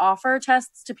now going to offer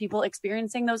tests to people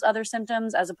experiencing those other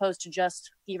symptoms as opposed to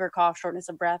just fever, cough, shortness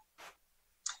of breath?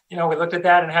 We looked at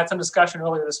that and had some discussion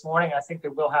earlier this morning. I think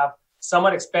that we'll have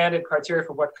somewhat expanded criteria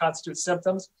for what constitutes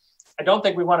symptoms. I don't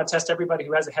think we want to test everybody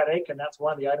who has a headache, and that's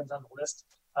one of the items on the list.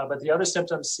 But the other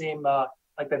symptoms seem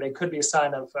like that they could be a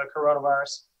sign of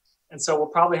coronavirus. And so we'll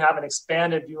probably have an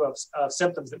expanded view of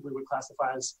symptoms that we would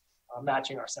classify as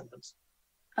matching our symptoms.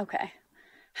 Okay.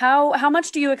 How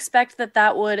much do you expect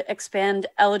that would expand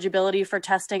eligibility for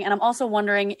testing? And I'm also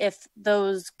wondering if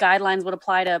those guidelines would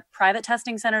apply to private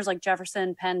testing centers like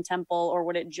Jefferson, Penn, Temple, or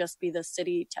would it just be the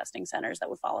city testing centers that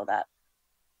would follow that?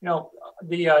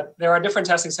 There are different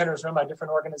testing centers run by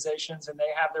different organizations, and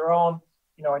they have their own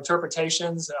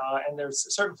interpretations, and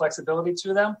there's certain flexibility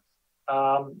to them.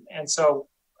 And so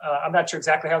I'm not sure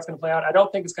exactly how it's going to play out. I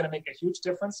don't think it's going to make a huge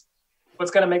difference. What's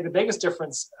going to make the biggest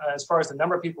difference as far as the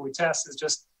number of people we test is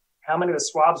just how many of the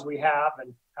swabs we have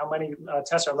and how many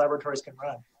tests our laboratories can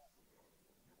run.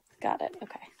 Got it.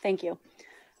 Okay. Thank you.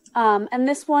 And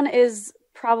this one is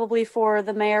probably for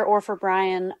the mayor or for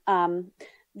Brian.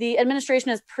 The administration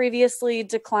has previously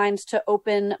declined to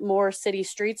open more city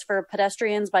streets for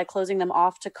pedestrians by closing them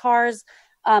off to cars.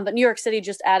 But New York City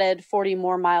just added 40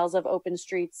 more miles of open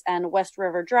streets, and West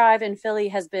River Drive in Philly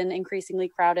has been increasingly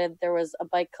crowded. There was a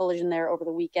bike collision there over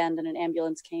the weekend and an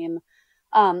ambulance came.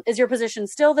 Is your position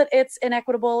still that it's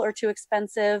inequitable or too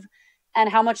expensive? And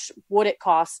how much would it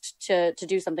cost to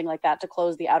do something like that, to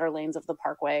close the outer lanes of the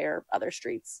Parkway or other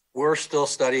streets? We're still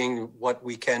studying what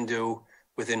we can do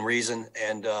within reason,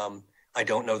 and I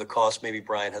don't know the cost. Maybe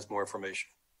Brian has more information.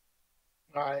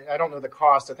 I don't know the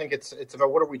cost. I think it's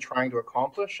about what are we trying to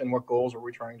accomplish and what goals are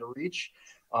we trying to reach,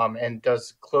 and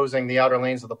does closing the outer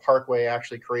lanes of the Parkway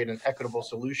actually create an equitable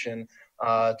solution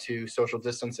to social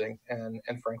distancing? And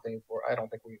frankly, I don't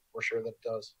think we're sure that it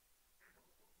does.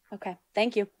 Okay,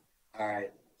 thank you. All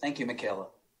right, thank you, Michaela.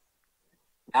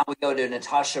 Now we go to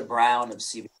Natasha Brown of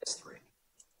CBS3.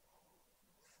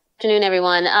 Good afternoon,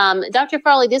 everyone. Dr.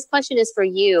 Farley, this question is for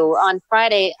you. On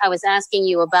Friday, I was asking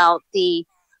you about the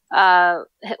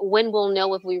when we'll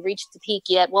know if we reached the peak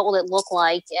yet, what will it look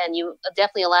like? And you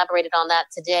definitely elaborated on that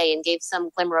today and gave some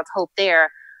glimmer of hope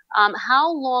there.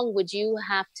 How long would you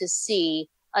have to see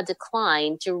a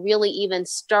decline to really even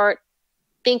start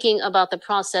thinking about the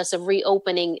process of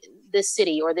reopening this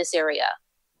city or this area?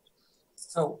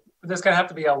 So there's going to have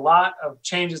to be a lot of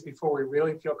changes before we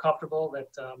really feel comfortable that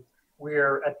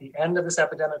we're at the end of this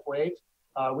epidemic wave.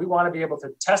 We want to be able to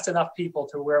test enough people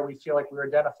to where we feel like we're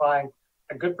identifying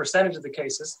a good percentage of the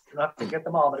cases. We don't have to get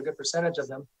them all, but a good percentage of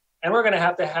them. And we're going to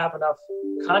have enough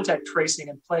contact tracing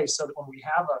in place so that when we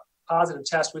have a positive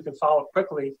test, we can follow up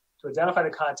quickly to identify the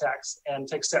contacts and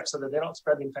take steps so that they don't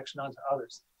spread the infection onto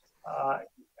others.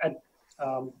 At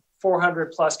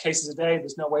 400 plus cases a day,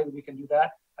 there's no way that we can do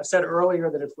that. I said earlier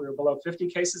that if we were below 50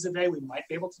 cases a day, we might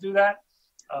be able to do that.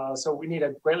 So we need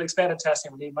a greatly expanded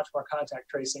testing. We need much more contact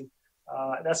tracing.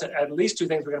 That's at least two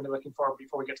things we're going to be looking for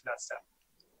before we get to that step.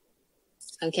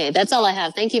 Okay, that's all I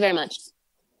have. Thank you very much.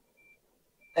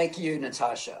 Thank you,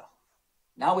 Natasha.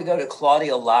 Now we go to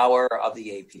Claudia Lauer of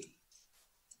the AP.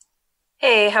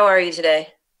 Hey, how are you today?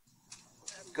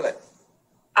 Good.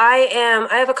 I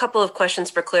have a couple of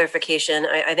questions for clarification.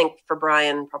 I think for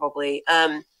Brian, probably.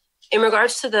 In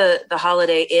regards to the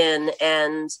Holiday Inn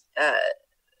and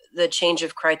the change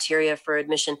of criteria for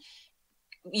admission,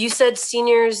 you said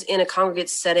seniors in a congregate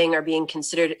setting are being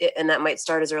considered, and that might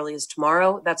start as early as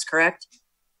tomorrow. That's correct?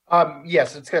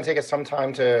 Yes, it's going to take us some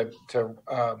time to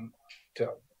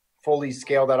fully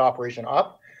scale that operation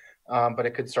up, but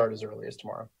it could start as early as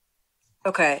tomorrow.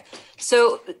 Okay.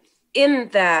 So in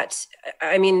that,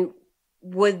 I mean,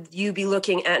 would you be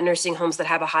looking at nursing homes that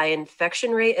have a high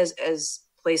infection rate as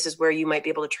places where you might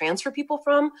be able to transfer people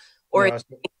from? Or No,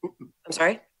 I'm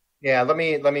sorry? Yeah, let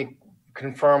me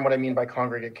confirm what I mean by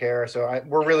congregate care. So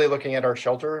we're really looking at our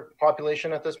shelter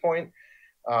population at this point.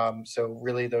 So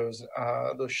really those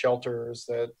shelters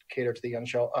that cater to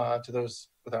to those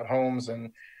without homes.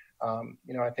 And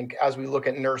I think as we look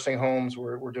at nursing homes,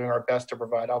 we're doing our best to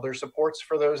provide other supports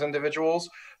for those individuals.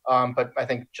 But I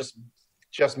think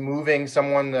just moving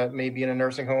someone that may be in a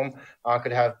nursing home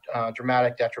could have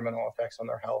dramatic detrimental effects on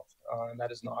their health, and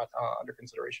that is not under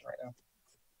consideration right now.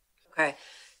 Okay.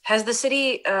 Has the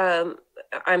city,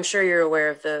 I'm sure you're aware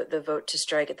of the vote to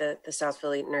strike at the South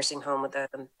Philly nursing home with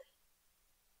them.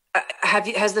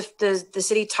 Has the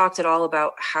city talked at all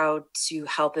about how to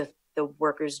help if the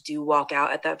workers do walk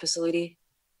out at that facility?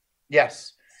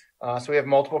 Yes. So we have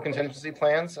multiple contingency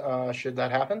plans should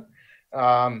that happen.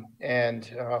 And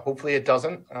hopefully it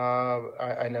doesn't.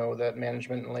 I know that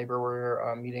management and labor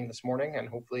were meeting this morning, and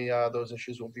hopefully those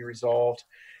issues will be resolved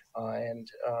and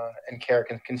care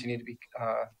can continue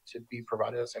to be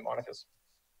provided at St. Monica's.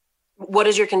 What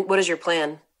is your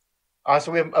plan?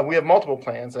 So we have multiple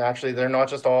plans, and actually they're not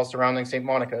just all surrounding St.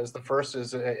 Monica's. The first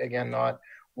is again not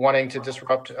wanting to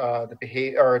disrupt the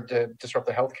behavior or to disrupt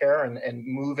the healthcare and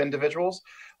move individuals.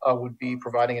 Would be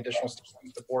providing additional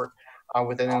support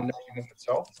within the nursing home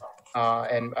itself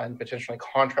and potentially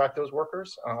contract those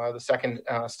workers. The second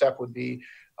step would be,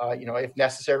 if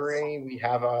necessary, we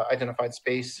have identified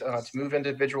space to move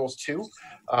individuals to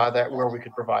where we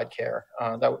could provide care.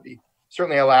 That would be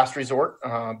certainly a last resort,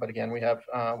 but again, we have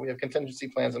contingency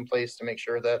plans in place to make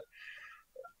sure that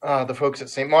the folks at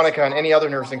St. Monica and any other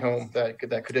nursing home that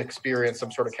could experience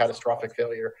some sort of catastrophic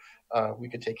failure, we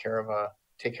could take care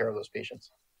of those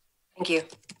patients. Thank you.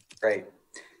 Great.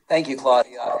 Thank you,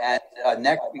 Claudia. And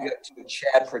next we go to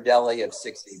Chad Pradelli of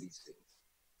 6 ABC.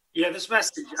 Yeah, this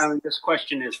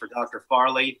question is for Dr.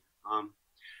 Farley.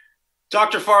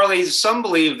 Dr. Farley, some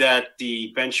believe that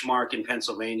the benchmark in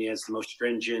Pennsylvania is the most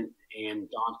stringent and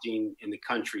daunting in the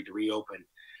country to reopen.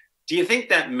 Do you think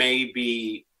that may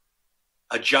be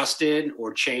adjusted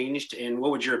or changed? And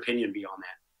what would your opinion be on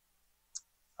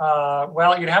that?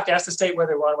 Well, you'd have to ask the state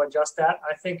whether they want to adjust that.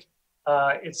 I think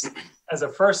it's, as a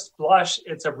first blush,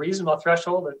 it's a reasonable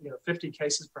threshold at 50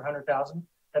 cases per 100,000.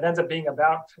 That ends up being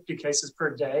about 50 cases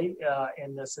per day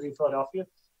in the city of Philadelphia.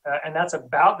 And that's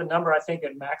about the number, I think,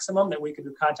 at maximum that we could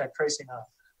do contact tracing on.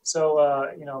 So,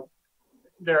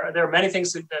 there are many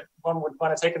things that one would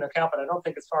want to take into account, but I don't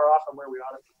think it's far off from where we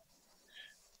ought to be.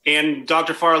 And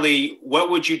Dr. Farley, what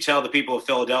would you tell the people of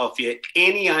Philadelphia?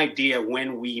 Any idea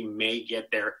when we may get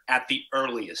there at the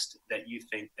earliest that you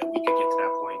think that we could get to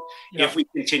that point if we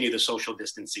continue the social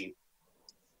distancing?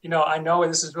 I know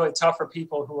this is really tough for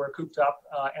people who are cooped up.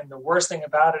 And the worst thing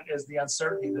about it is the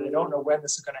uncertainty that they don't know when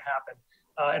this is going to happen.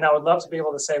 And I would love to be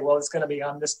able to say, well, it's going to be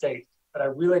on this date, but I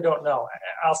really don't know.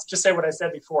 I'll just say what I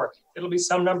said before. It'll be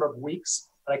some number of weeks,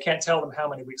 but I can't tell them how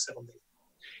many weeks it'll be.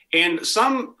 And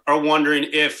some are wondering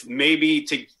if maybe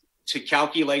to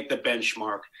calculate the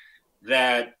benchmark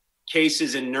that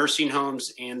cases in nursing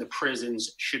homes and the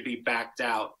prisons should be backed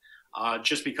out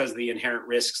just because of the inherent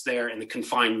risks there and the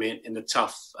confinement and the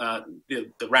tough,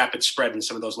 the rapid spread in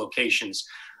some of those locations.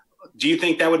 Do you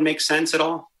think that would make sense at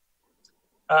all?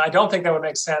 I don't think that would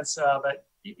make sense, but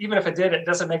even if it did, it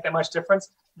doesn't make that much difference.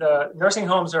 The nursing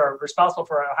homes are responsible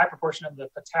for a high proportion of the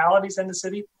fatalities in the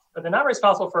city, but they're not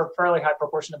responsible for a fairly high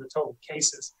proportion of the total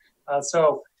cases.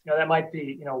 So, that might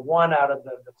be, 1 out of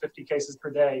the 50 cases per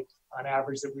day on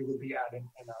average that we would be at in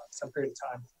some period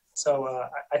of time. So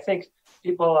I think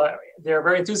people, they're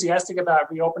very enthusiastic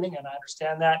about reopening, and I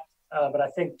understand that. But I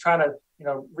think trying to,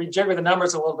 rejigger the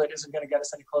numbers a little bit isn't going to get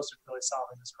us any closer to really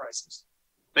solving this crisis.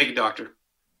 Thank you, Doctor.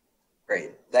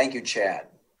 Great. Thank you, Chad.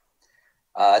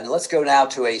 And let's go now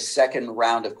to a second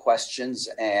round of questions.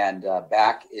 And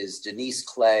back is Denise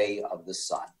Clay of The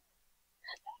Sun.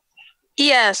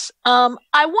 Yes. I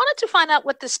wanted to find out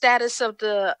what the status of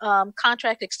the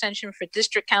contract extension for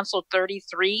District Council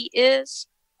 33 is.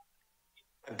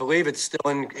 I believe it's still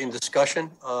in discussion.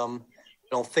 I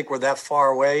don't think we're that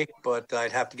far away, but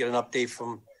I'd have to get an update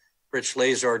from Rich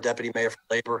Laser, our Deputy Mayor for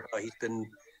Labor. He's been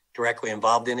directly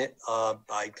involved in it.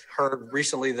 I heard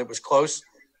recently that it was close,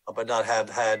 but not have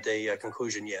had a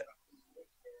conclusion yet.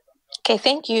 Okay,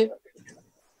 thank you.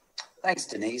 Thanks,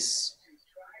 Denise.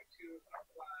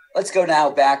 Let's go now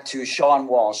back to Sean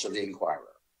Walsh of the Inquirer.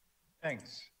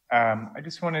 Thanks. I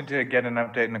just wanted to get an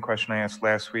update on the question I asked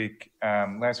last week.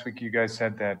 Last week, you guys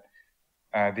said that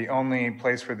the only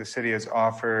place where the city has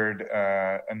offered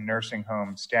a nursing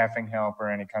home staffing help or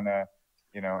any kind of,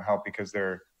 help because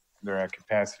they're at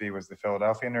capacity was the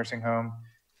Philadelphia nursing home.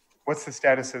 What's the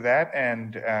status of that?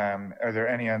 And are there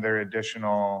any other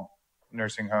additional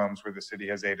nursing homes where the city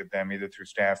has aided them either through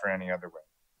staff or any other way?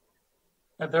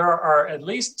 There are at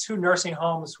least 2 nursing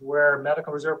homes where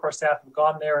Medical Reserve Corps staff have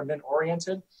gone there and been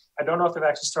oriented. I don't know if they've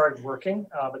actually started working,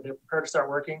 but they're prepared to start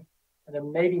working. And there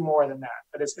may be more than that,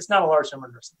 but it's not a large number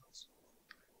of nursing homes.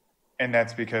 And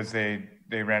that's because they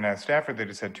ran out of staff, or they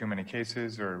just had too many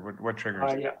cases, or what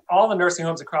triggers it? Yeah, all the nursing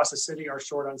homes across the city are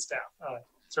short on staff.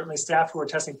 Certainly staff who are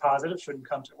testing positive shouldn't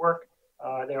come to work.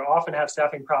 They often have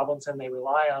staffing problems and they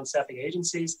rely on staffing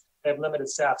agencies. They have limited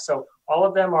staff. So all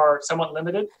of them are somewhat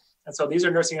limited. And so these are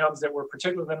nursing homes that were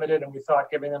particularly limited, and we thought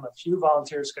giving them a few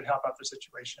volunteers could help out their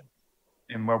situation.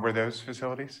 And what were those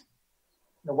facilities?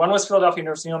 The one was Philadelphia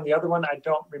Nursing Home. The other one, I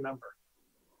don't remember.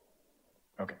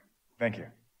 Okay, thank you.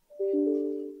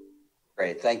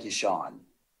 Great, thank you, Sean.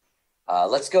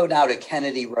 Let's go now to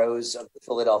Kennedy Rose of the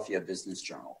Philadelphia Business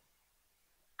Journal.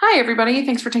 Hi, everybody.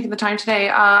 Thanks for taking the time today.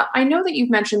 I know that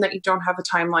you've mentioned that you don't have a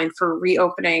timeline for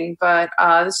reopening, but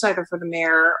this is either for the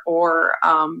mayor or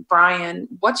Brian.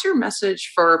 What's your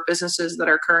message for businesses that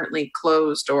are currently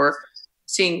closed or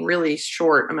seeing really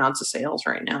short amounts of sales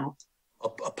right now?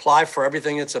 Apply for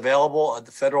everything that's available at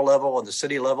the federal level, at the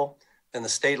city level, and the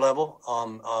state level.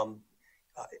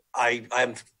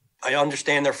 I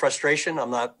understand their frustration.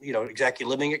 I'm not, exactly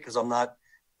living it because I'm not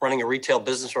running a retail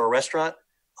business or a restaurant.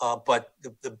 But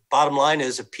the bottom line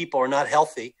is, if people are not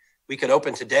healthy, we could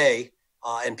open today,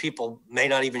 and people may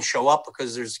not even show up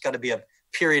because there's got to be a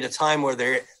period of time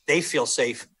where they feel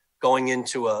safe going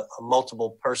into a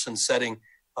multiple person setting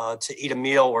to eat a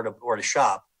meal or to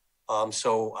shop.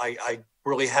 So I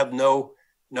really have no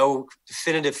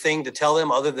definitive thing to tell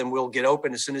them other than we'll get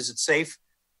open as soon as it's safe,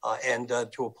 and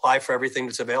to apply for everything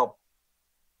that's available.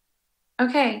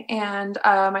 Okay, and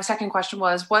my second question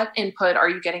was, what input are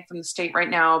you getting from the state right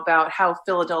now about how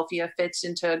Philadelphia fits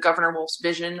into Governor Wolf's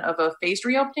vision of a phased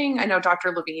reopening? I know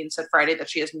Dr. Levine said Friday that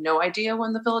she has no idea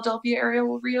when the Philadelphia area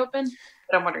will reopen,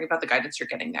 but I'm wondering about the guidance you're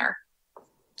getting there.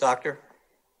 Doctor?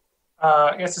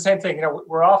 It's the same thing.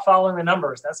 We're all following the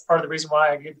numbers. That's part of the reason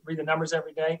why I read the numbers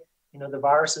every day. The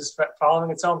virus is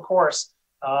following its own course,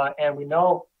 and we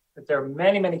know that there are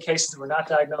many, many cases that we're not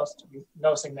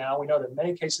diagnosing now. We know there are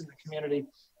many cases in the community.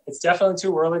 It's definitely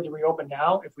too early to reopen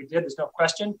now. If we did, there's no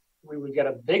question, we would get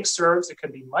a big surge that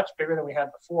could be much bigger than we had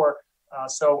before.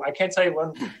 So I can't tell you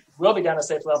when we'll be down to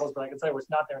safe levels, but I can tell you it's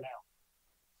not there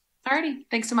now. Alrighty,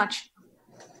 thanks so much.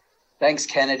 Thanks,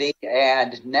 Kennedy.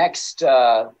 And next,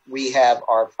 we have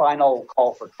our final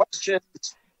call for questions.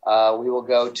 We will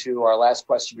go to our last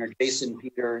questioner, Jason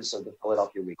Peters of the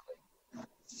Philadelphia Weekly.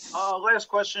 Last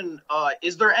question.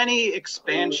 Is there any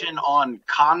expansion on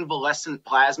convalescent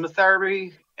plasma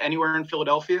therapy anywhere in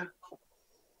Philadelphia?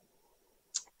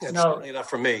 That's certainly not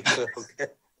for me. So,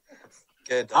 okay.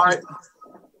 Good. All right.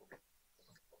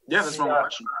 Yeah, that's one more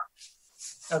question.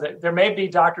 There may be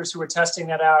doctors who are testing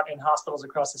that out in hospitals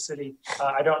across the city.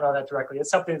 I don't know that directly.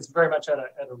 It's something that's very much at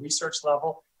a research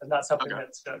level and not something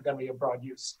that's going to be a broad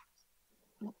use.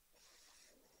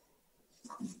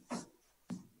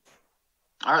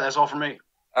 All right, that's all for me.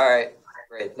 All right,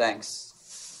 great, thanks.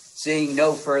 Seeing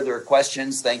no further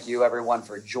questions, thank you everyone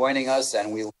for joining us,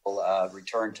 and we will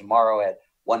return tomorrow at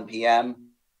 1 p.m.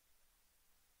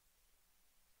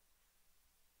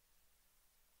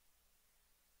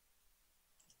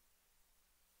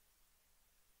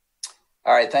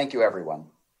 All right, thank you everyone.